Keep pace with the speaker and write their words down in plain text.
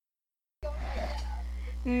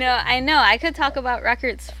No, I know. I could talk about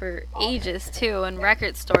records for ages too, and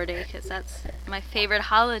Record Store Day, because that's my favorite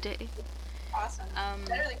holiday. Awesome. Um,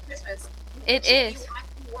 Better than Christmas. it You is.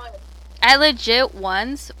 actually won. I legit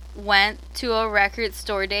once went to a record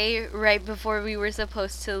store day right before we were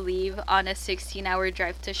supposed to leave on a 16-hour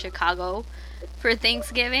drive to Chicago for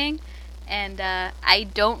Thanksgiving, and I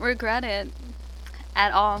don't regret it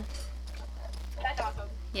at all. That's awesome.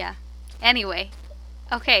 Yeah. Anyway,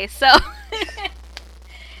 okay, so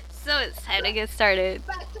so it's time to get started.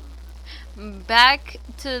 Back to Back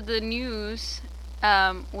to the news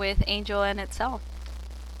with Angel and itself.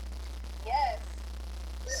 yes.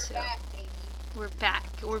 We're So back, baby. we're back.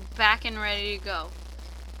 We're back and ready to go.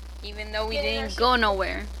 Even though we Getting our didn't shit go together.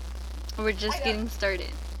 nowhere. We're I just know. getting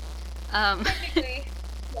started. Um, Technically,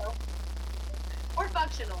 no. We're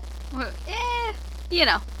functional. you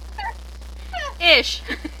know, ish.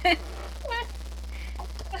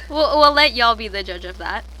 we'll let y'all be the judge of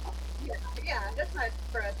that. Yeah, that's not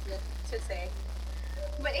for us to say.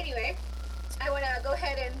 But anyway, I want to go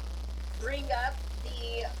ahead and bring up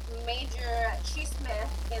the major chisme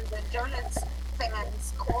in the Donuts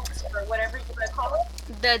fans cult or whatever you want to call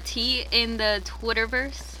it. The T in the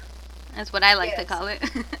Twitterverse. That's what I like to Yes. call it.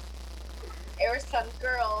 There was some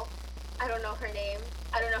girl, I don't know her name.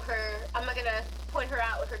 I don't know her. I'm not gonna point her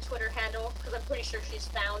out with her Twitter handle because I'm pretty sure she's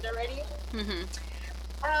found already. hmm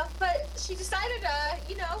But she decided,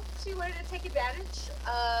 she wanted to take advantage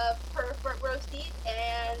of her front row seat,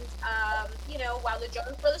 and while the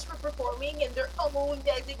Jonas Brothers were performing in their own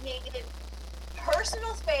designated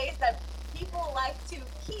personal space that people like to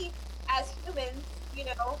keep as humans,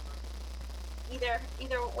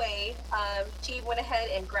 either way, she went ahead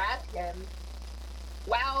and grabbed him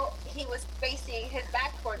while he was facing his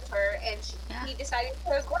back towards her, and Yeah. he decided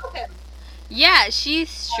to grab him. Yeah, she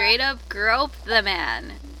straight up groped the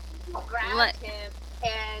man. Grabbed Like- him,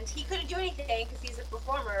 and he couldn't do anything because he's a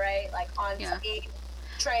performer, right? Like on Yeah. stage,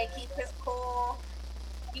 trying to keep his cool,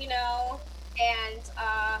 and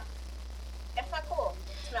that's not cool.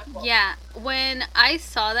 It's not cool. Yeah, when I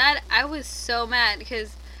saw that, I was so mad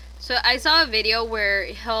because I saw a video where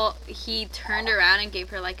he turned around and gave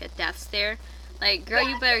her like a death stare, like, girl,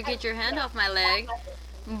 you better get your hand off my leg.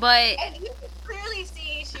 But And you could clearly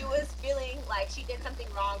see she was feeling like she did something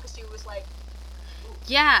wrong because she was like,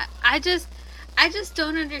 yeah, I just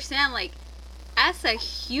don't understand, like, as a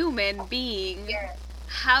human being, yeah,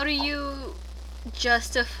 how do you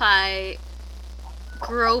justify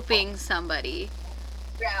groping somebody?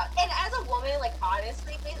 yeah. And as a woman, like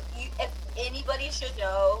honestly, if anybody should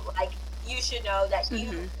know, like you should know that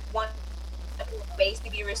you Mhm. want your space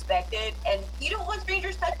to be respected, and you don't want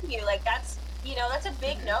strangers touching you. Like that's a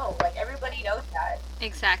big no. Like everybody knows that.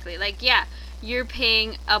 Exactly. Like, yeah, you're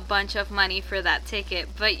paying a bunch of money for that ticket,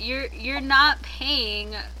 but you're not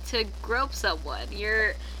paying to grope someone.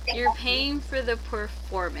 You're paying for the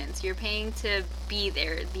performance. You're paying to be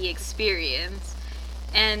there, the experience.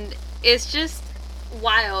 And it's just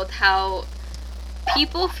wild how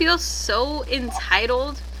people feel so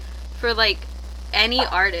entitled for, like, any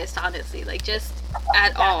artist, honestly, like, just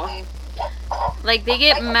at all. Like, they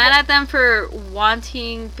get mad at them for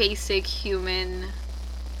wanting basic human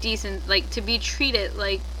decent, like, to be treated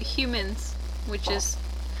like humans, which is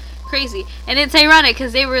crazy. And it's ironic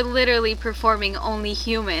because they were literally performing Only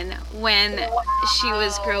Human when she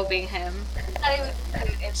was groping him. I thought it was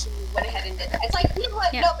cute if she went ahead and did that. It's like, you know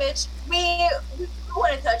what? Yeah. No, bitch. We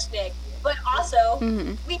want to touch Nick, but also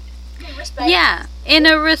Mhm. we respect. Yeah, in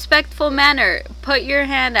a respectful manner. Put your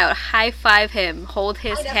hand out, high five him, hold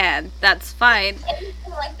his I know. hand. That's fine.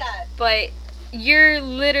 Anything like that. But you're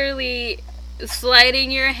literally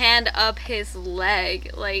sliding your hand up his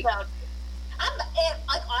leg. Like, No.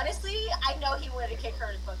 Like honestly, I know he wanted to kick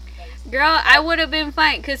her in the fucking face. girl, I would have been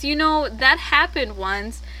fine. Because, that happened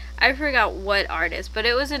once. I forgot what artist, but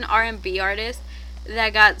it was an R&B artist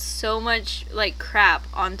that got so much, like, crap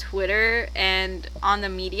on Twitter and on the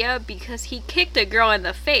media because he kicked a girl in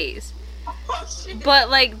the face. But,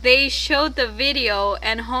 like, they showed the video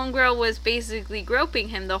and homegirl was basically groping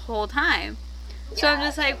him the whole time. So I'm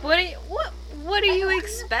just like, what do you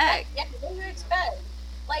expect? Yeah, what do you expect?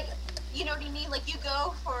 Like, you know what I mean? Like, you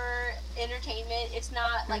go for entertainment. It's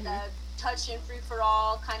not like a touch and free for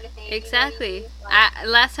all kind of thing. you know what I Exactly. mean? Like,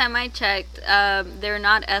 Last time I checked, they're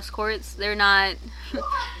not escorts. They're not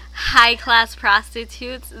high class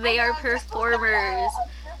prostitutes. They are performers.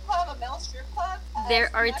 Strip club, a male strip club. They're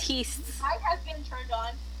as much artistes. I have been turned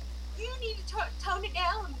on. You need to tone it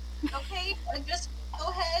down, okay? And just go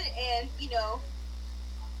ahead and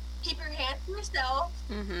keep your hands to yourself.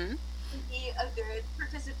 Mhm. Be a good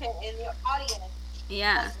participant in the audience.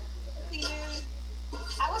 Yeah. You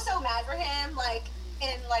I was so mad for him, like,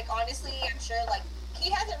 and like honestly, I'm sure like he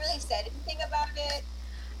hasn't really said anything about it.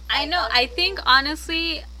 I know. I think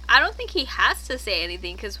honestly, I don't think he has to say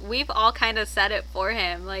anything because we've all kind of said it for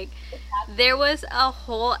him. Like, there was a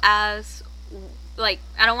whole ass, like,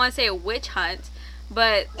 I don't want to say a witch hunt,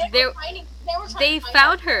 but they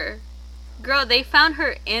found her. Girl, they found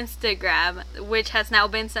her Instagram, which has now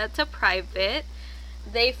been set to private.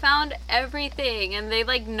 They found everything, and they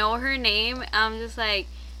like know her name. I'm just like,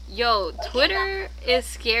 yo, Twitter is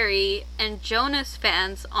scary, and Jonas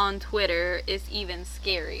fans on Twitter is even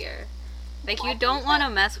scarier. Like, you don't want to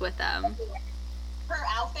mess with them. Her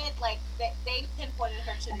outfit, like, they pinpointed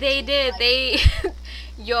her to the They T, did. like, They,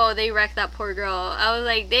 yo, they wrecked that poor girl. I was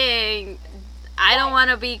like, dang, I don't want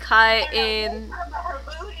to be caught in. her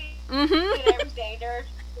booty Mm-hmm. and everything. They're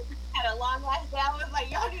had a long last day. I was like,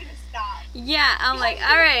 y'all need to stop. Yeah, I'm like,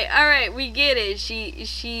 all right, we get it.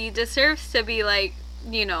 She deserves to be like,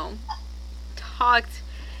 you know, talked,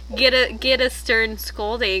 get a stern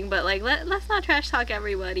scolding, but like let's not trash talk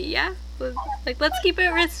everybody. Yeah, let's keep it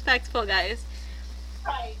respectful, guys.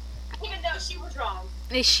 Right. Even though she was wrong.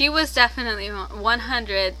 She was definitely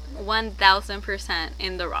 1,000%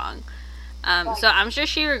 in the wrong. So I'm sure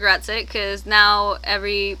she regrets it because now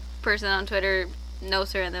every person on Twitter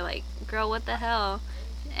knows her and they're like, girl, what the hell?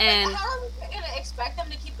 And how are we gonna expect them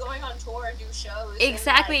to keep going on tour and do shows?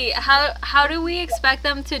 exactly. And, like, How do we expect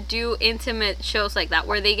them to do intimate shows like that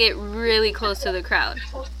where they get really close to the crowd?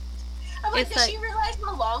 I'm like, It's does like- she realize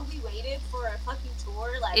how long we waited for a fucking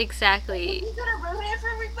tour? Like, Exactly. you gonna ruin it for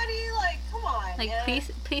everybody? Like, come on. Like, man.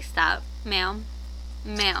 please stop, ma'am.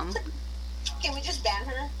 Can we just ban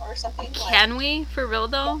her or something? Can we? For real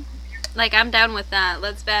though? Like, I'm down with that.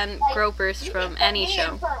 Let's ban gropers You from can put any me in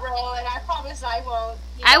show. front row, and I promise I won't.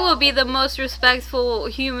 I will be the most respectful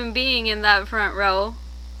human being in that front row.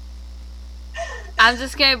 I'm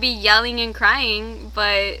just gonna be yelling and crying,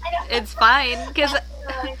 but it's fine. Because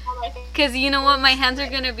you know what? My hands are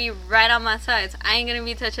gonna be right on my sides. I ain't gonna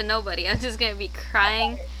be touching nobody. I'm just gonna be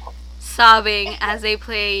crying, sobbing as they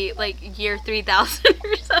play, like, Year 3000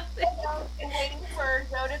 or something. And waiting for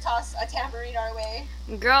Joe to toss a tambourine our way.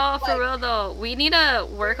 Girl, for Like- real though, we need to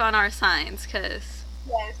work on our signs, because...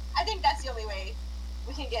 Yes. I think that's the only way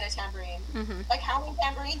we can get a tambourine. Mm-hmm. Like, how many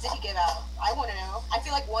tambourines did he give out? I want to know. I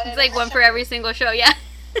feel like one. It's like one for every single show, yeah.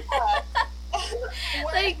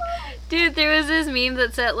 Like, Dude, there was this meme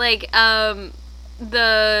that said, like,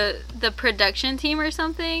 the production team or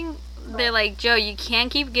something, they're like, Joe, you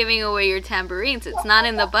can't keep giving away your tambourines. It's not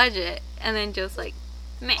in the budget. And then Joe's like,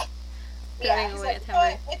 meh. Giving away a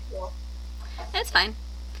tambourine. It's cool. It's fine.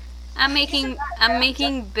 I'm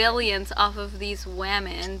making billions off of these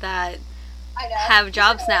women that I know. have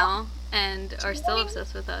jobs now and are still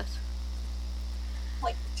obsessed with us.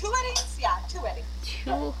 Like 2 weddings? Yeah, 2 weddings. 2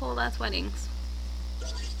 whole ass weddings.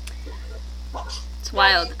 It's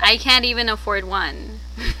wild. I can't even afford one.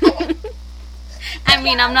 I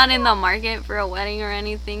mean, I'm not in the market for a wedding or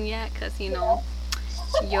anything yet, because, you know,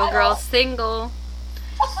 your girl's single.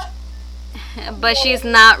 But she's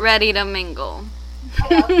not ready to mingle.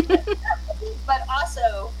 But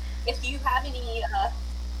also, if you have any,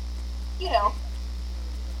 you know,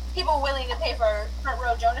 people willing to pay for front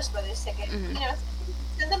row Jonas Brothers ticket, Mhm. you know,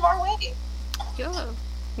 send them our way. Yo,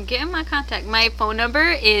 get in my contact. My phone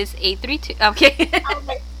number is 832. Okay. Oh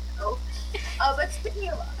my God. But speaking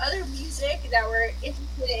of other music that we're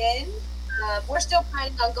interested in, we're still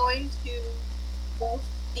planning on going to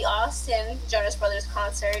the Austin Jonas Brothers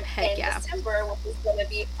concert Heck in yeah. December, which is going to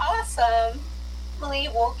be awesome. Hopefully,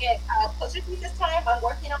 we'll get closer to this time. I'm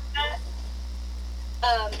working on that.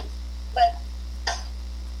 But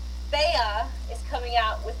Bea is coming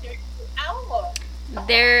out with their new album.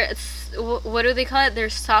 What do they call it? Their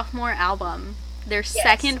sophomore album. Their Yes.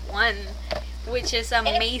 second one, which is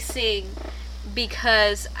amazing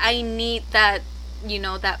because I need that, you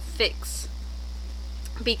know, that fix.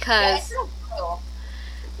 Yeah, Because it's real cool.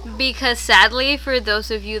 Because sadly, for those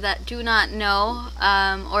of you that do not know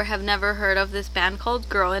or have never heard of this band called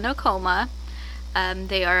Girl in a Coma,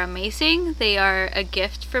 they are amazing. They are a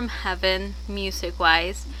gift from heaven,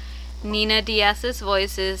 music-wise. Nina Diaz's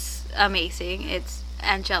voice is amazing. It's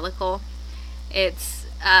angelical. It's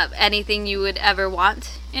anything you would ever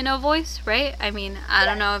want in a voice, right? I mean, I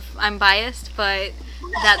don't know if I'm biased, but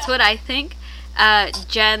that's what I think.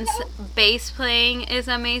 Jen's bass playing is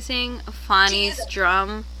amazing. Fani's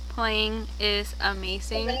drum playing is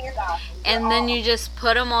amazing. And then you just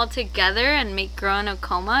put them all together and make Girl in a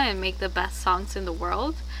Coma and make the best songs in the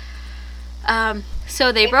world.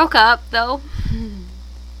 So they broke up though,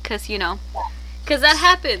 because that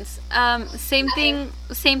happens. Same thing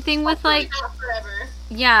with like Not forever.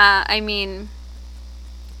 Yeah, I mean,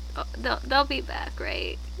 they'll be back,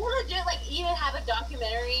 right? We're legit, like, even have a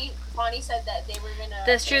documentary. Bonnie said that they were gonna.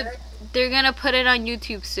 That's true. air it. They're gonna put it on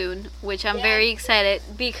YouTube soon, which I'm Yeah. very excited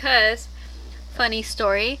because, funny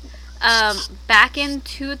story, back in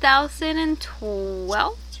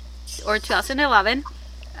 2012 or 2011,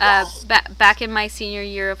 back in my senior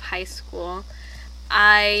year of high school,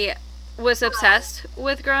 I was obsessed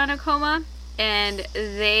with Girl in a Coma, and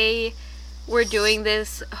they were doing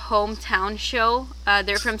this hometown show.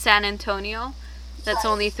 They're from San Antonio. That's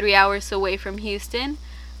only 3 hours away from Houston.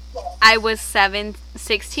 I was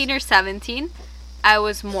 16 or 17. I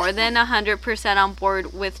was more than 100% on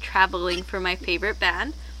board with traveling for my favorite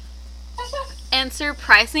band. And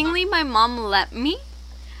surprisingly, my mom let me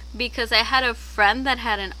because I had a friend that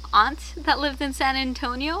had an aunt that lived in San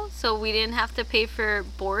Antonio, so we didn't have to pay for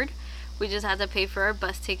board. We just had to pay for our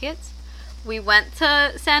bus tickets. We went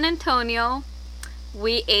to San Antonio.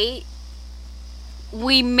 We ate.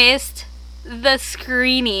 We missed the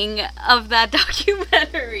screening of that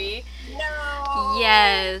documentary. No.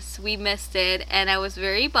 Yes, we missed it, and I was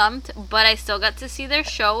very bummed, but I still got to see their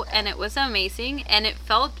show, and it was amazing, and it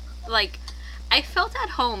felt like I felt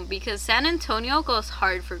at home because San Antonio goes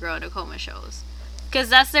hard for Girl in a Coma shows. Because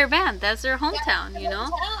that's their band, that's their hometown, you know?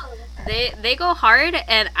 They go hard,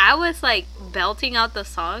 and I was like belting out the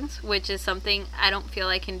songs, which is something I don't feel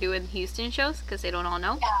I can do in Houston shows because they don't all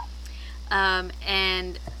know.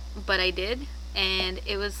 But I did, and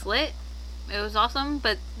it was lit. It was awesome,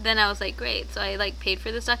 but then I was like, great. So I like paid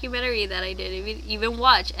for this documentary that I didn't even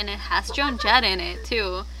watch, and it has Joan Jett in it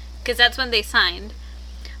too, because that's when they signed.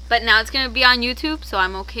 But now it's gonna be on YouTube, so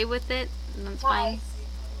I'm okay with it. And that's fine.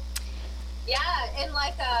 Yeah, and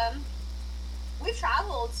like we've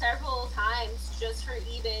traveled several times just for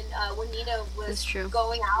even when Nina was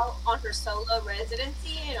going out on her solo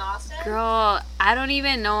residency in Austin. Girl, I don't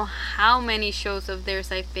even know how many shows of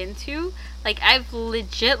theirs I've been to. Like, I've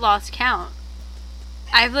legit lost count.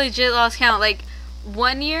 Like,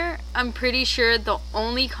 one year, I'm pretty sure the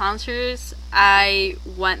only concerts I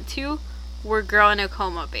went to were Girl in a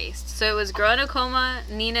Coma based. So it was Girl in a Coma,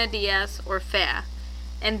 Nina Diaz, or Fea.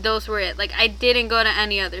 And those were it. Like, I didn't go to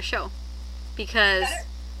any other show. Because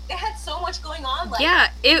they had so much going on. Like, yeah,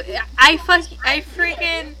 I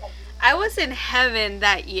was in heaven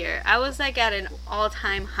that year. I was like at an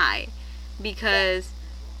all-time high because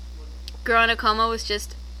Girl in a Coma was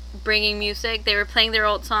just bringing music. They were playing their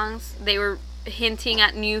old songs. They were hinting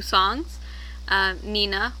at new songs.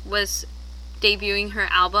 Nina was debuting her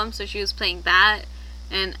album, so she was playing that,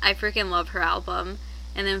 and I freaking love her album.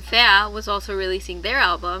 And then Fea was also releasing their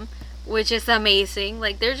album, which is amazing.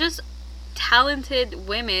 Like, they're just talented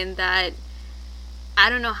women that I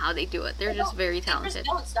don't know how they do it. They're just very talented.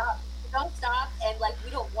 Don't stop, and like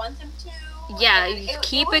we don't want them to. Yeah,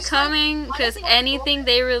 keep it coming, because anything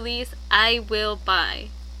they release, I will buy.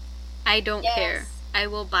 I don't care. I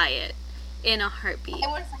will buy it in a heartbeat.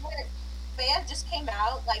 And when Fea just came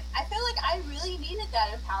out, like, I feel like I really needed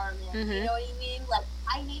that empowerment. Mm-hmm. You know what I mean? Like,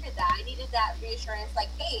 I needed that. I needed that reassurance. Like,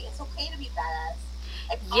 hey, it's okay to be badass.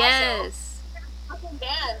 Like, yes. Also,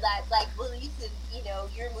 band that like believes in, you know,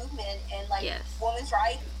 your movement and like women's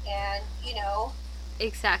rights, and you know,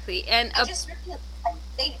 exactly. And I just really,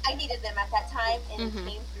 I needed them at that time, and it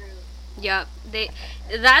came through. Yep,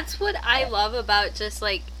 that's what I love about just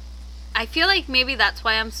like, I feel like maybe that's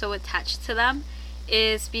why I'm so attached to them,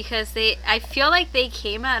 is because I feel like they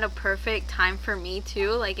came at a perfect time for me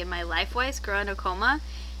too, like in my life wise, Girl in a Coma,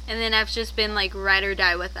 and then I've just been like ride or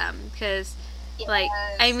die with them because. Like,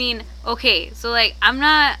 I mean, okay, so like I'm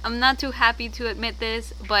not too happy to admit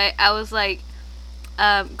this, but I was like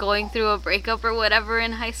going through a breakup or whatever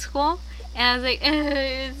in high school, and I was like,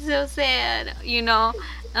 it's so sad, you know.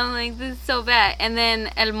 I'm like, this is so bad. And then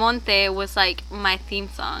El Monte was like my theme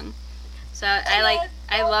song, so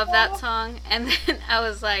I love that song. And then I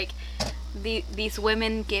was like, these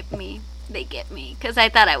women get me, they get me, because I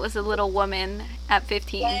thought I was a little woman at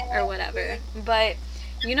 15 or whatever. But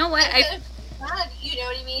you know what, you know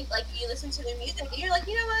what I mean? Like, you listen to their music and you're like,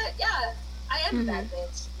 you know what? Yeah, I am that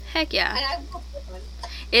bitch. Heck yeah. And I love one.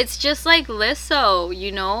 It's just like Lizzo,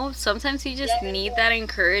 you know? Sometimes you just need that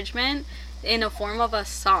encouragement in a form of a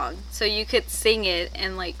song. So you could sing it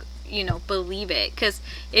and, like, you know, believe it. Because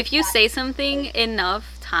if you say something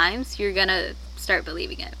enough times, you're going to start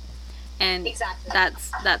believing it. And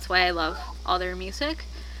that's why I love all their music.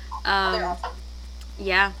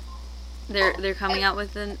 Yeah. They're coming out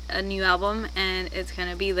with a new album, and it's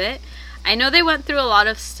gonna be lit. I know they went through a lot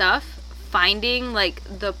of stuff finding like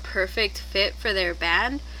the perfect fit for their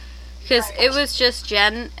band, because it was just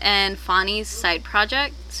Jen and Fonny's side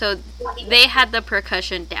project, so they had the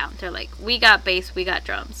percussion down. They're like, we got bass, we got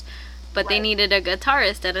drums, but they needed a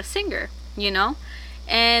guitarist and a singer, you know?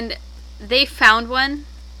 And they found one,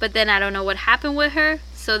 but then I don't know what happened with her,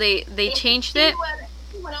 so they changed it.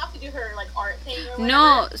 She went off to do her like art thing or whatever.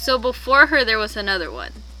 No, so before her there was another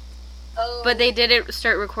one. Oh. But they didn't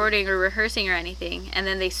start recording or rehearsing or anything, and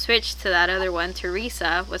then they switched to that other one.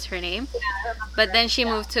 Teresa was her name, but then she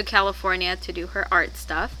moved to California to do her art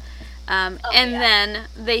stuff. Then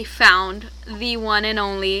they found the one and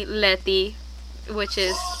only Letty, which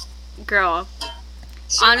is, girl,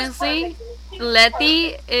 honestly,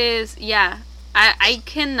 Letty is, I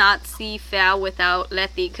cannot see Fea without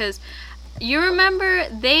Letty, because you remember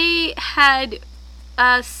they had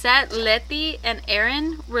set Letty and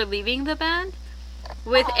Aaron were leaving the band.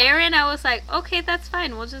 With Aaron, I was like, okay, that's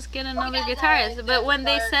fine, we'll just get another guitarist. But when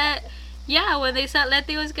they said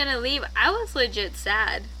Letty was gonna leave, I was legit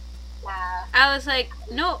sad. Yeah. I was like,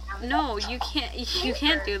 no, you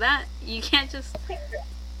can't do that. You can't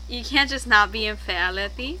just not be in Fea,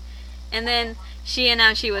 Letty. And then she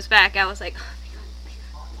announced she was back. I was like,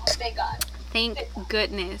 oh, thank God. Thank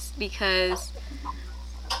goodness, because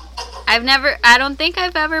I don't think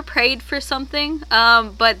I've ever prayed for something,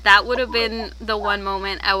 but that would have been the one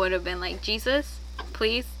moment I would have been like, Jesus,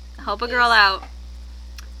 please help a girl out.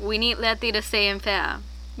 We need Letty to stay in Fea,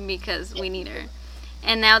 because we need her.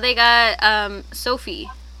 And now they got Sophie,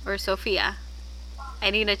 or Sophia. I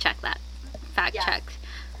need to check that. Fact check.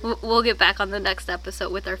 We'll get back on the next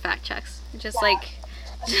episode with our fact checks. Just like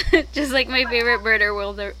my favorite murder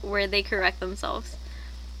world where they correct themselves.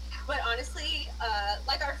 But honestly,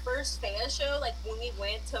 like our first fan show, like when we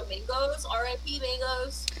went to Mango's, R.I.P.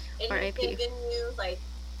 Mango's, in R.I.P. venue, like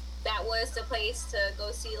that was the place to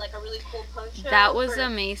go see like a really cool punk show. That was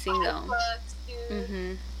amazing though. $5,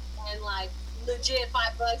 dude. And like legit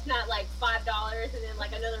 $5, not like $5 and then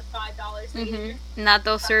like another $5 later. Not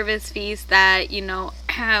those service fees that, you know,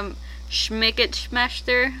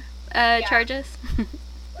 Schmicketschmester charges. We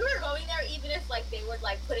were going there even if like they were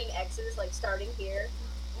like putting X's like starting here.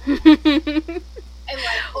 And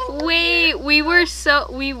like wait, here. we were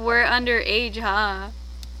underage, huh?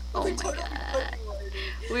 Oh my god.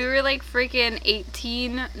 We were like freaking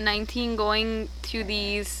 18, 19 going to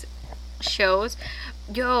these shows.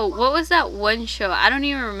 Yo, what was that one show? I don't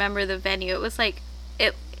even remember the venue. It was like,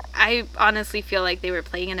 I honestly feel like they were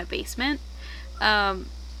playing in a basement. But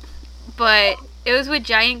it was with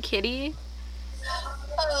Giant Kitty.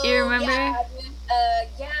 Oh, you remember?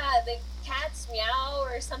 Yeah, the Cat's Meow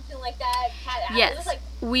or something like that. Yes. It was like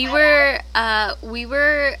we were,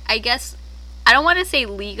 I guess, I don't want to say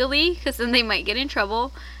legally, because then they might get in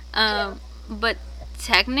trouble. But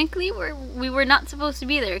technically we were not supposed to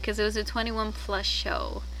be there because it was a 21 plus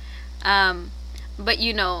show. But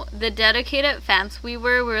you know, the dedicated fans we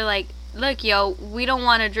were like, look, yo, we don't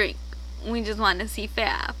want to drink, we just want to see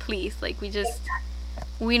Fea, please. Like,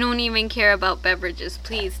 we don't even care about beverages.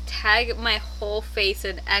 Please tag my whole face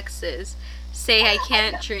in X's, say I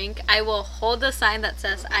can't drink. I will hold a sign that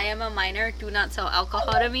says I am a minor, do not sell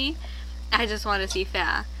alcohol to me, I just want to see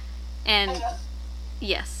Fea. And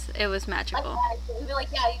yes, it was magical. We'd be like,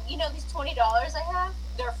 yeah, you know these $20 I have?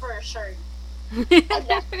 They're for a shirt.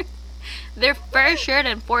 They're for a shirt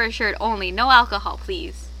and for a shirt only. No alcohol,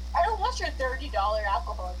 please. I don't want your $30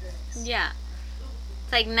 alcohol drinks. Yeah.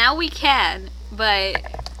 It's like, now we can, but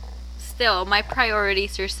still, my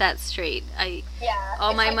priorities are set straight.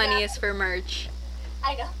 All my money is for merch.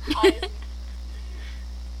 I know, honestly.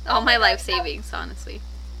 All my life savings, honestly.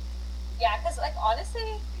 Yeah, because, like,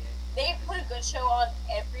 honestly, they put a good show on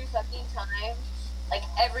every fucking time. Like,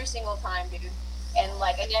 every single time, dude. And,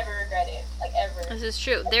 like, I never regret it. Like, ever. This is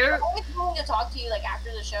true. They're always willing to talk to you, like,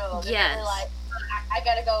 after the show. Yes. They're like, I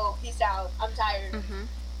gotta go. Peace out. I'm tired.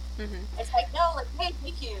 It's like, no, like, hey,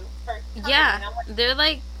 thank you for coming. Yeah. Like, They're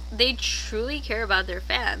like, they truly care about their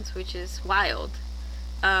fans, which is wild.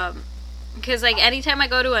 Because, like, anytime I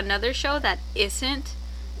go to another show that isn't,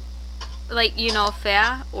 like, you know,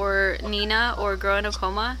 Fea or Nina or Girl in a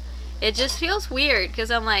Coma, it just feels weird,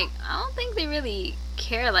 because I'm like, I don't think they really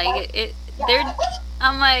care. Like,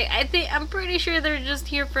 I'm pretty sure they're just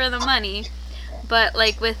here for the money. But,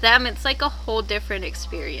 like, with them, it's like a whole different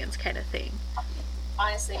experience kind of thing.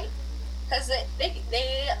 Honestly. Because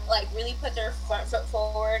they like, really put their front foot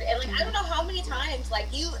forward. And, like, I don't know how many times, like,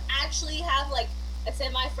 you actually have, like, a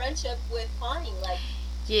semi-friendship with Connie. Like,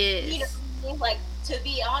 yes. You know what I mean? Like, to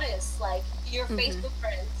be honest, like, you're Facebook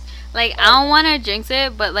friends. Like, I don't want to jinx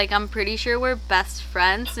it, but, like, I'm pretty sure we're best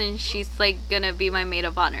friends, and she's, like, gonna be my maid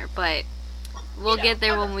of honor. But we'll get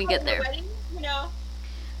there when we get there. You know?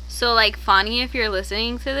 So, like, Fani, if you're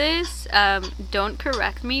listening to this, don't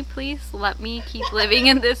correct me, please. Let me keep living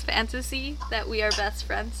in this fantasy that we are best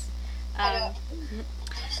friends.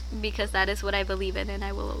 Because that is what I believe in, and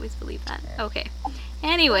I will always believe that. Okay.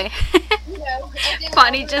 Anyway.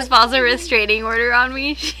 Fani just files a restraining order on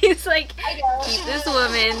me. She's like, keep this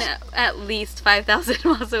woman at least 5,000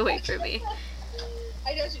 miles away from me.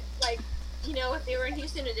 I know, like, if they were in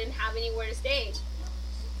Houston and didn't have anywhere to stay,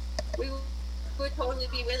 we would totally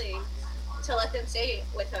be willing to let them stay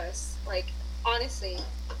with us. Like, honestly,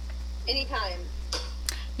 anytime.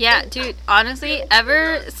 Yeah, dude, honestly,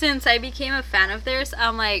 ever since I became a fan of theirs,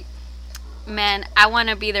 I'm like, man, I want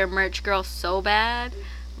to be their merch girl so bad.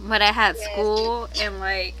 But I had school and,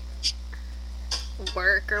 like,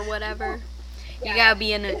 work or whatever. You gotta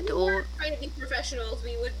be an adult. Trying to be professionals,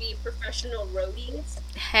 we would be professional roadies.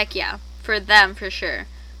 Heck yeah. For them, for sure.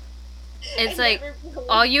 It's like,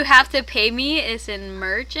 all you have to pay me is in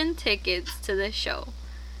merch and tickets to the show.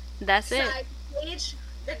 That's it. Stage,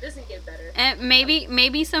 that doesn't get better. And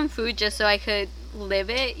maybe some food just so I could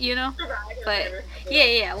live it, But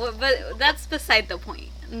yeah. Well, but that's beside the point.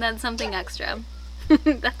 That's something extra.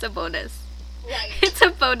 That's a bonus. Right. It's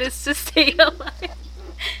a bonus to stay alive.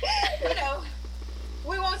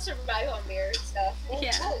 We won't survive on beer stuff.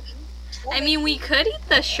 Yeah. I mean, we could eat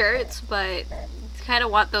the shirts, but kind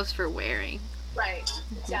of want those for wearing. Right.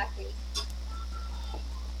 Exactly.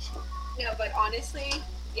 No, but honestly,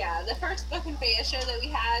 yeah, the first Book and Faya show that we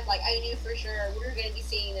had, like, I knew for sure we were going to be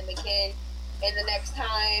seeing them again and the next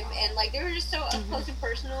time, and, like, they were just so up close and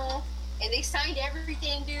personal, and they signed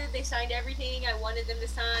everything, dude. They signed everything I wanted them to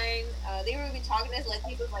sign. They were even talking to us, like,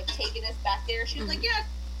 people, like, taking us back there. She was like, yeah,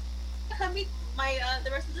 come meet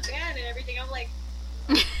the rest of the band and everything. I'm like...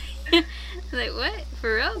 Like, what?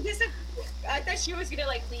 For real? I thought she was gonna,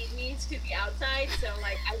 like, lead me to the outside, so,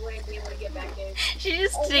 like, I wouldn't be able to get back in. She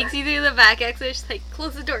just takes you through the back exit. She's like,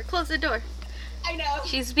 close the door, close the door. I know.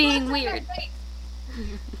 She's being weird.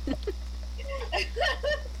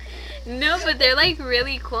 No, but they're, like,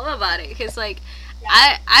 really cool about it, because, like,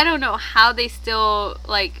 yeah. I don't know how they still,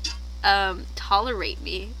 like, tolerate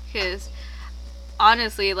me, because,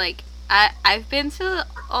 honestly, like, I've been to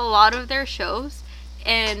a lot of their shows,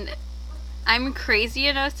 and I'm crazy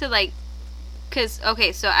enough to, like, because,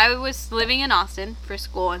 okay, so I was living in Austin for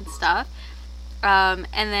school and stuff, and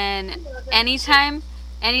then anytime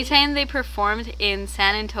they performed in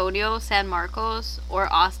San Antonio, San Marcos,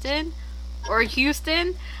 or Austin, or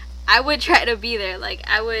Houston, I would try to be there. Like,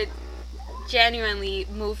 I would genuinely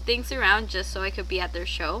move things around just so I could be at their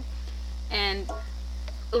show, and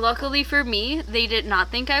luckily for me, they did not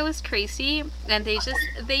think I was crazy, and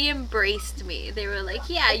they embraced me. They were like,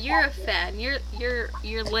 yeah, you're a fan,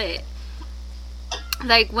 you're lit.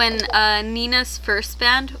 Like, when Nina's first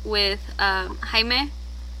band with Jaime,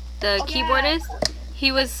 the keyboardist,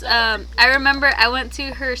 he was, I remember I went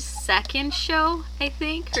to her second show, I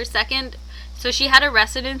think, so she had a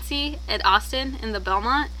residency at Austin in the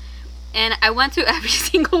Belmont, and I went to every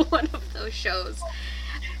single one of those shows.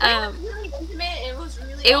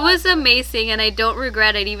 It was amazing, and I don't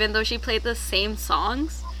regret it, even though she played the same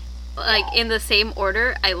songs, like, in the same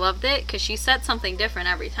order. I loved it, because she said something different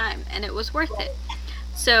every time, and it was worth it.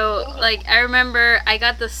 So, like, I remember I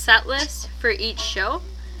got the set list for each show,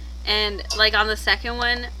 and, like, on the second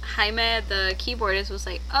one, Jaime, the keyboardist, was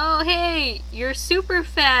like, oh, hey, you're a super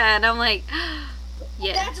fan. I'm like,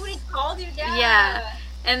 yes. That's what he called you, yeah.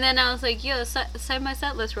 And then I was like, yo, sign my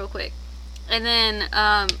set list real quick. And then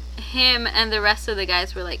him and the rest of the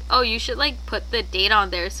guys were like, oh, you should, like, put the date on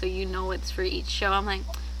there so you know it's for each show. I'm like,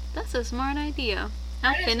 that's a smart idea.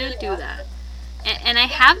 I'm finna do that. And I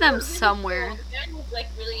have them somewhere. That was, like,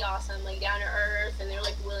 really awesome, like, down to earth, and they were,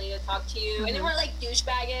 like, willing to talk to you. Mm-hmm. And they weren't, like,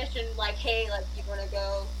 douchebaggish and, like, hey, like, you want to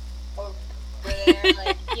go over there?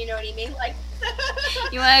 Like, you know what I mean? Like,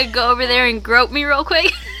 you want to go over there and grope me real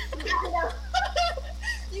quick?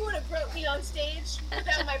 You want to grope me on stage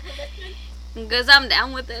without my permission? Because I'm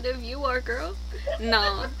down with it if you are, girl.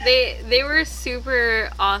 No, they were super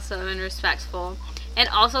awesome and respectful. And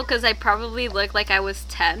also because I probably looked like I was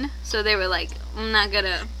 10, so they were like, I'm not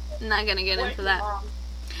gonna get into that.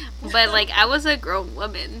 But, like, I was a grown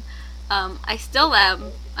woman. I still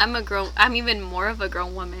am. I'm even more of a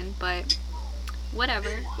grown woman, but whatever.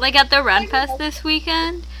 Like, at the Renfest this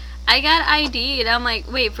weekend, I got ID'd. I'm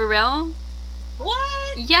like, wait, for real?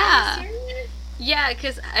 What? Yeah. Yeah,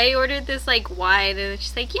 because I ordered this, like, wine, and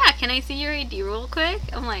she's like, yeah, can I see your ID real quick?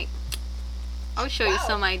 I'm like, I'll show you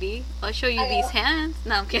some ID. I'll show you these hands.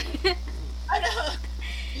 No, I'm kidding. I know.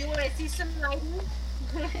 You want to see some ID?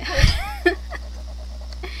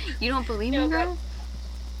 You don't believe me, girl?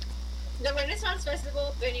 The Renaissance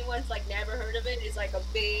Festival, if anyone's like never heard of it, is like a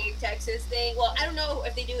big Texas thing. Well, I don't know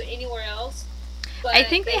if they do it anywhere else. But I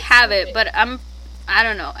think they have it, but I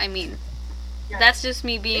don't know. I mean, that's just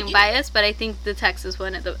me being biased, but I think the Texas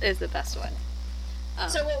one is the best one.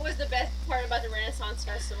 So what was the best part about the Renaissance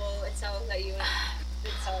Festival itself that you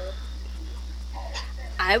saw?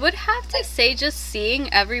 I would have to say just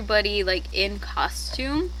seeing everybody like in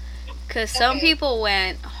costume, because some people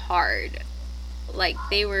went hard. Like,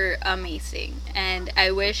 they were amazing, and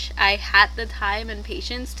I wish I had the time and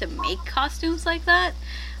patience to make costumes like that,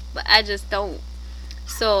 but I just don't.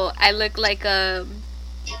 So I look like a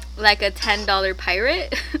 $10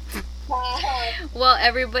 pirate. Well,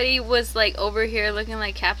 everybody was like over here looking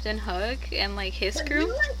like Captain Hook and like his crew.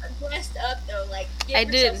 You like dressed up though, like I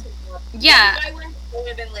did. Yeah. If I would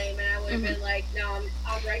have been lame, and I would have been like, no,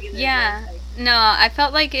 I'm regular. Yeah. No, I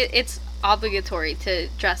felt like it's obligatory to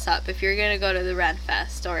dress up if you're gonna go to the Ren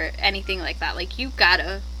Fest or anything like that. Like, you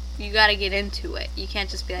gotta get into it. You can't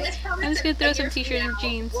just be like, I'm just gonna throw some t-shirts and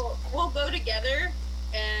jeans. We'll go together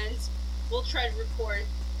and we'll try to record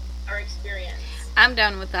our experience. I'm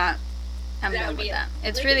down with that. I'm done with that.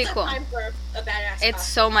 It's really cool. Time for a badass it's costume.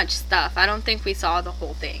 So much stuff. I don't think we saw the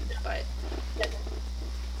whole thing, but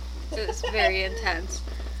it was very intense.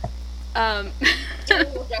 Danny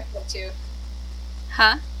will dress up too.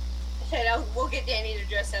 Huh? I said we'll get Danny to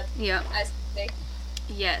dress up. Yep. As they.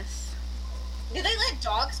 Yes. Did they let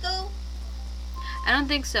dogs go? I don't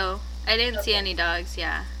think so. I didn't see any dogs.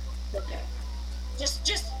 Yeah. Okay.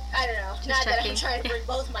 Just I don't know. Just Not checking. that I'm trying to bring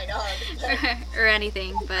both my dogs. But or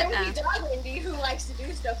anything, but I would be dog Wendy who likes to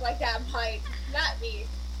do stuff like that might not me.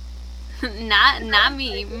 not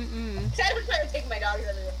me. Mm-mm. I would try to take my dogs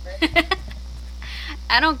everywhere.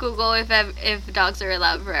 I don't Google if dogs are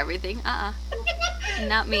allowed for everything.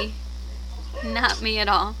 Not me. Not me at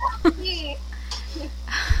all.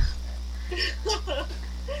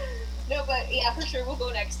 No, but yeah, for sure we'll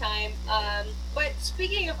go next time. But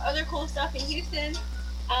speaking of other cool stuff in Houston,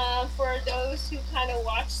 for those who kind of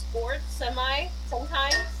watch sports sometimes,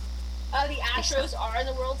 the Astros are in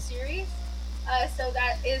the World Series. So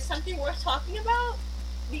that is something worth talking about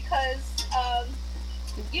because,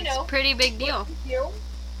 you know, pretty big deal.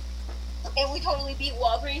 And we totally beat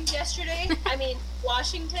Walgreens yesterday. I mean,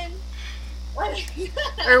 Washington.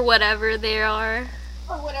 Or whatever they are.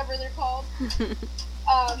 Or whatever they're called.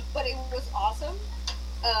 But it was awesome.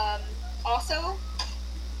 Also,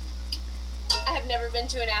 I have never been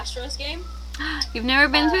to an Astros game. You've never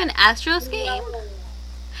been to an Astros game?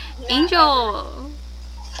 No. Angel!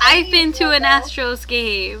 I've been to an Astros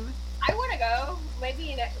game. I want to go.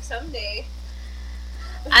 Maybe someday.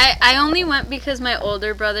 I only went because my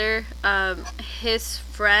older brother, his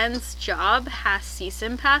friend's job has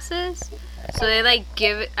season passes. So they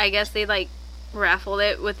they raffled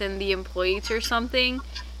it within the employees or something.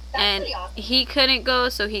 And awesome. He couldn't go,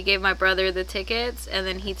 so he gave my brother the tickets, and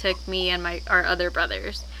then he took me and our other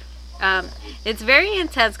brothers. It's very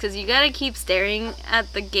intense because you gotta keep staring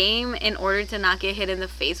at the game in order to not get hit in the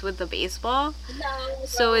face with the baseball. No.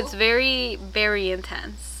 So it's very, very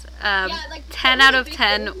intense. 10 out of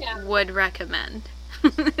 10 would recommend.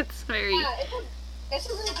 It's very... Yeah, it's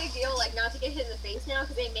a really big deal, like, not to get hit in the face now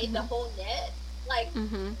because they made the whole net. Like,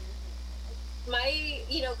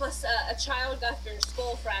 because a child got their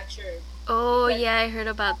skull fractured. Oh, yeah, I heard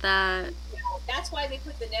about that. That's why they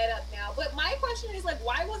put the net up now. But my question is, like,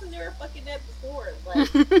 why wasn't there a fucking net before? Like,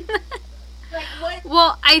 what?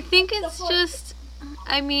 Well, I think it's just...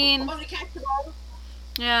 I mean... Oh, to catch the ball?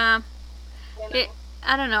 Yeah.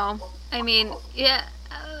 I don't know. I mean, yeah.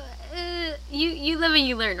 You live and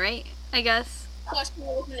you learn, right? I guess. Plus, we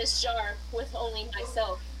open this jar with only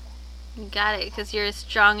myself. You got it, because you're a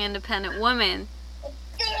strong, independent woman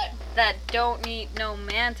that don't need no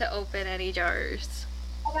man to open any jars.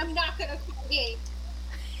 And I'm not gonna create.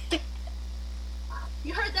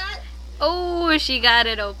 You heard that? Oh, she got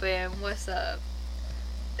it open. What's up?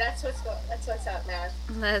 That's what's up, man.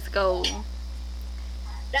 Let's go.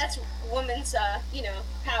 That's woman's,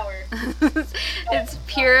 power. It's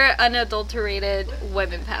pure, unadulterated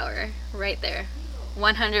women power. Right there.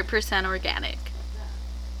 100% organic.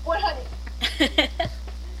 100.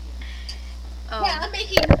 Oh. Yeah, I'm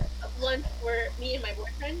making lunch for me and my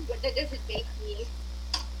boyfriend, but that doesn't make me,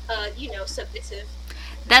 submissive.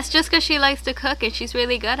 That's just because she likes to cook and she's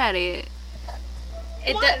really good at it.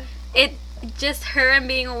 It just her and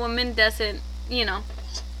being a woman doesn't,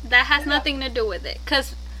 that has nothing to do with it.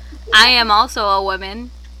 Because I am also a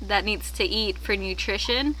woman that needs to eat for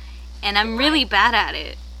nutrition, and I'm really bad at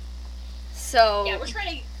it. So yeah, we're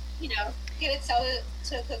trying to, get it so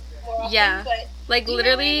to cook more often. Yeah. But Like, you know what I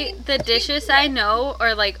literally, mean? the dishes I know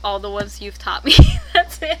are, like, all the ones you've taught me.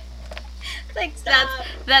 That's it. Like, Stop.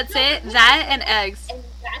 that's No, it. but That and eggs. And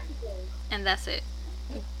that's the thing. And that's it.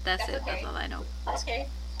 That's That's it. okay. That's all I know. That's okay.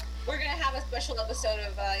 We're gonna have a special episode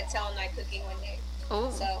of Excel and I cooking one day.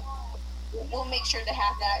 Oh. So we'll make sure to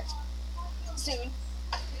have that soon.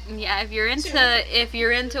 Yeah, if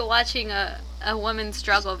you're into watching a woman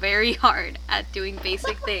struggle very hard at doing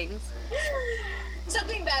basic things,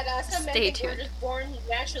 Something that some men Stay think we're tuned. just born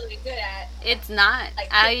naturally good at. it's not. Like,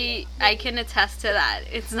 I can attest to that.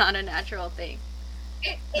 It's not a natural thing.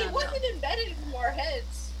 It No, wasn't embedded in our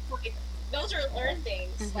heads. Like, those are learned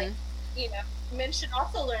things. Mhm. Like, you know, men should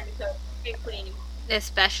also learn to cook and clean.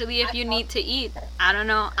 Especially if you need to eat. I don't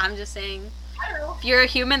know. I'm just saying. I don't know. If you're a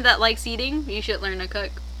human that likes eating, you should learn to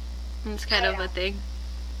cook. It's kind of a thing.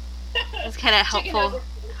 It's kind of Chicken helpful nuggets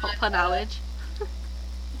is not, helpful knowledge.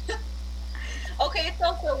 Okay,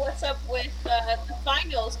 so what's up with the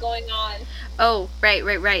finals going on? Oh,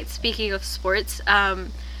 right. Speaking of sports,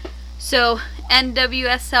 so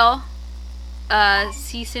NWSL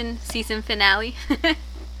season finale.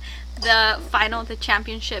 The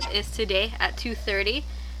championship is today at 2:30.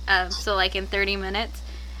 So like in 30 minutes.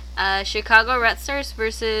 Chicago Red Stars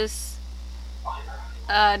versus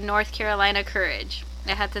North Carolina Courage.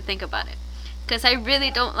 I had to think about it because I really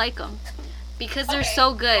don't like them because they're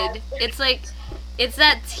so good. It's like it's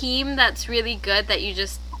that team that's really good that you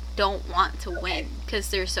just don't want to win because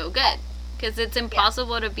they're so good. Because it's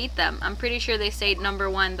impossible to beat them. I'm pretty sure they stayed number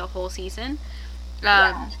one the whole season.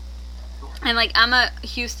 And like I'm a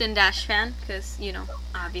Houston Dash fan because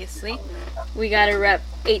obviously we gotta rep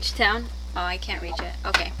H Town. Oh, I can't reach it.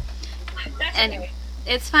 Okay, That's and okay.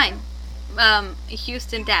 it's fine.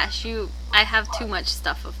 Houston Dash. I have too much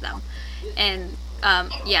stuff of them, and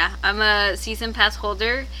yeah, I'm a season pass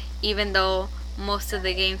holder. Even though most of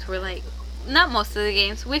the games were like, not most of the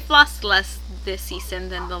games, we've lost less this season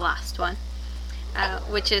than the last one,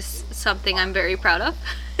 which is something I'm very proud of.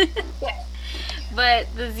 Yeah. But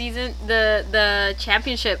the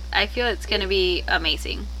championship, I feel it's gonna be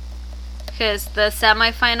amazing, because the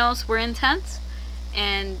semifinals were intense,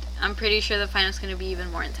 and I'm pretty sure the finals gonna be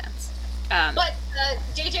even more intense. But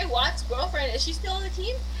JJ Watt's girlfriend, is she still on the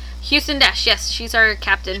team? Houston Dash, yes, she's our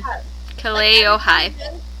captain. Yeah. Kaleo High.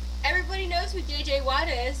 Everybody knows who JJ Watt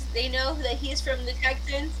is. They know that he's from the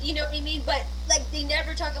Texans. You know what I mean? But like, they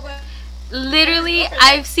never talk about. Literally,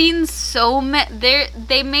 I've seen so many.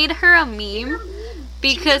 They made her a meme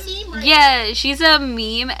because She's a meme, right? yeah, she's a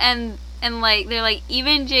meme, and like they're like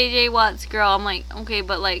even JJ Watt's girl. I'm like, okay,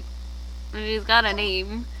 but like she's got a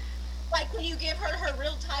name. Like, can you give her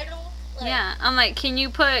real title? Like, Yeah, I'm like, can you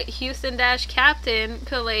put Houston Dash Captain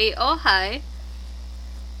Kalei Ohai,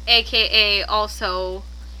 aka also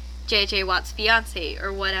JJ Watt's fiance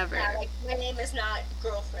or whatever? yeah, like, my name is not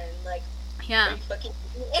girlfriend. Like, are Yeah. you fucking?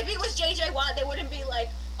 If it was JJ Watt, they wouldn't be like,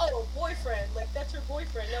 oh, boyfriend. Like, that's her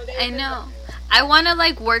boyfriend. No, they. I know. I want to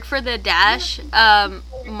like work for the Dash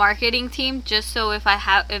marketing team just so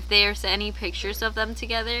if there's any pictures of them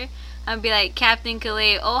together, I'd be like Captain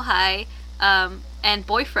Kalei Ohai and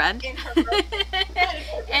boyfriend And her girlfriend.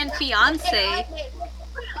 and fiance. And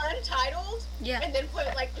put untitled. Yeah. And then put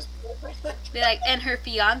like just boyfriend. Be like, and her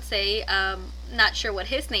fiance, not sure what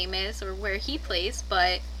his name is or where he plays,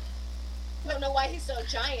 but I don't know why he's so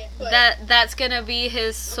giant. But that's gonna be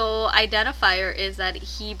his sole identifier is that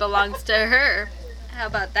he belongs to her. How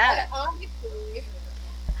about that? honestly,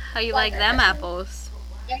 How you like them apples?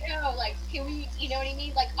 I know. Like, can we? You know what I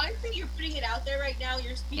mean? Like, honestly, you're putting it out there right now.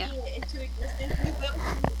 You're speaking it into existence. We will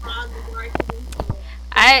see on the marketing team.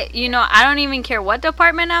 I don't even care what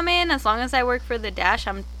department I'm in as long as I work for the Dash.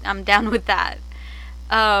 I'm down with that.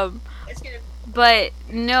 It's gonna. But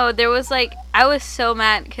no, there was like I was so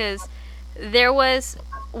mad because there was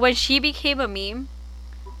when she became a meme.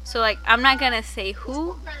 So like I'm not gonna say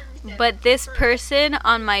who, but this person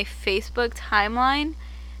on my Facebook timeline,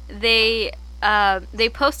 they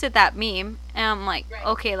posted that meme, and I'm like,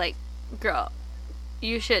 okay, like, girl,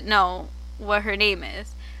 you should know what her name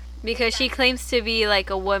is, because she claims to be like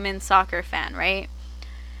a women's soccer fan, right?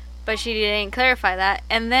 But she didn't clarify that,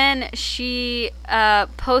 and then she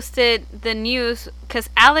posted the news because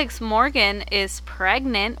Alex Morgan is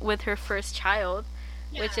pregnant with her first child,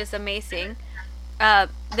 which is amazing.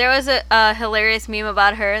 There was a hilarious meme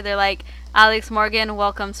about her. They're like, Alex Morgan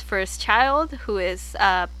welcomes first child, who is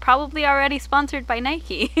probably already sponsored by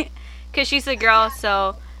Nike, because she's a girl,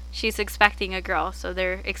 so she's expecting a girl, so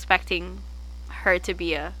they're expecting her to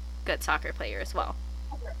be a good soccer player as well.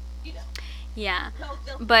 You know. Yeah. No,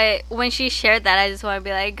 But when she shared that, I just want to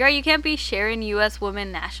be like, girl, you can't be sharing U.S.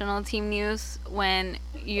 women national team news when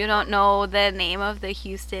you don't know the name of the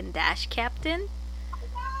Houston Dash captain?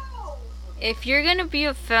 No. If you're gonna be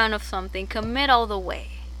a fan of something, commit all the way.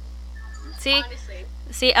 See, Honestly.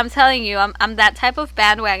 see, I'm telling you, I'm that type of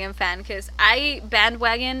bandwagon fan because I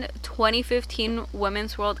bandwagon 2015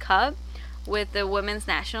 Women's World Cup with the women's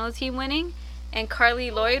national team winning, and Carly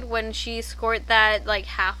Lloyd when she scored that like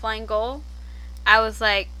half line goal, I was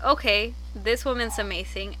like, okay, this woman's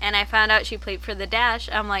amazing, and I found out she played for the Dash.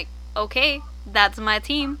 I'm like, okay, that's my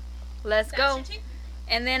team, let's That's go. your team.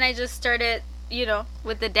 And then I just started,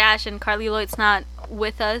 with the Dash, and Carly Lloyd's not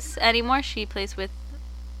with us anymore. She plays with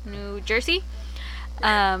New Jersey.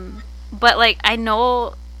 But like I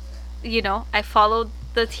know, I followed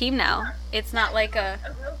the team now. It's not like a.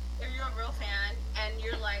 If you're a real fan, and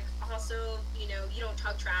you're like also, you don't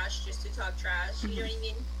talk trash just to talk trash. You know what I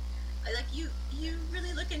mean? Like you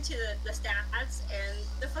really look into the stats and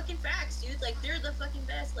the fucking facts, dude. Like they're the fucking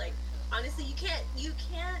best. Like honestly, you can't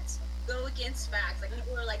go against facts. Like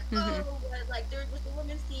people are like, oh, but, like they're with the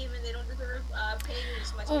women's team and they don't deserve paying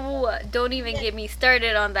as much. Oh, don't even get me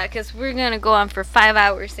started on that because we're gonna go on for 5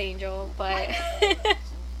 hours, Angel. But We're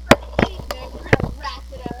gonna wrap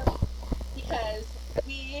it up because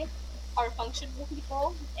we are functional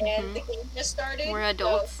people and the game just started. We're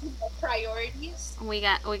adults. So priorities. we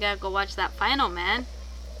gotta go watch that final, man.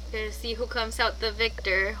 Gotta see who comes out the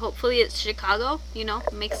victor. Hopefully it's Chicago.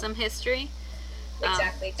 Make some history.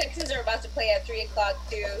 Exactly. Texans are about to play at 3:00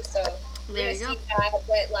 too, so There you go. see that.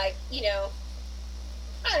 But like,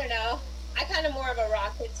 I don't know. I kind of more of a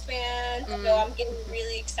Rockets fan, so I'm getting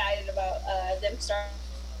really excited about them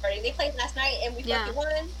starting. They played last night and we fucking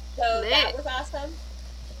won, so that was awesome.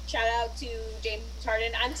 Shout out to James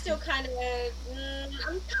Harden. I'm still kind of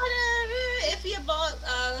iffy about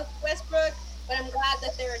Westbrook, but I'm glad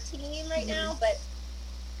that they're a team right now. But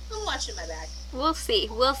I'm watching my back. We'll see.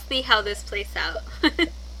 We'll see how this plays out.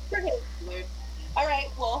 All right.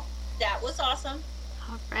 Well, that was awesome.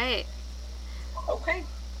 All right. Okay.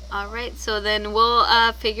 All right. So then we'll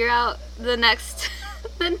figure out the next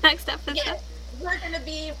episode. Yes, we're gonna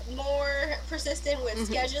be more persistent with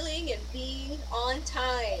scheduling and being on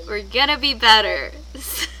time. We're gonna be better.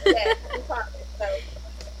 Yes, we promise. So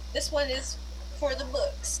this one is for the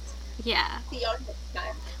books. Yeah. See y'all next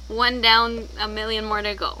time. 1 down, 1,000,000 more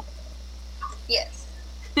to go. Yes.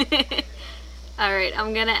 All right.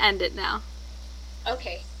 I'm gonna end it now.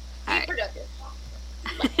 Okay. All Be right. productive.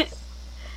 Bye.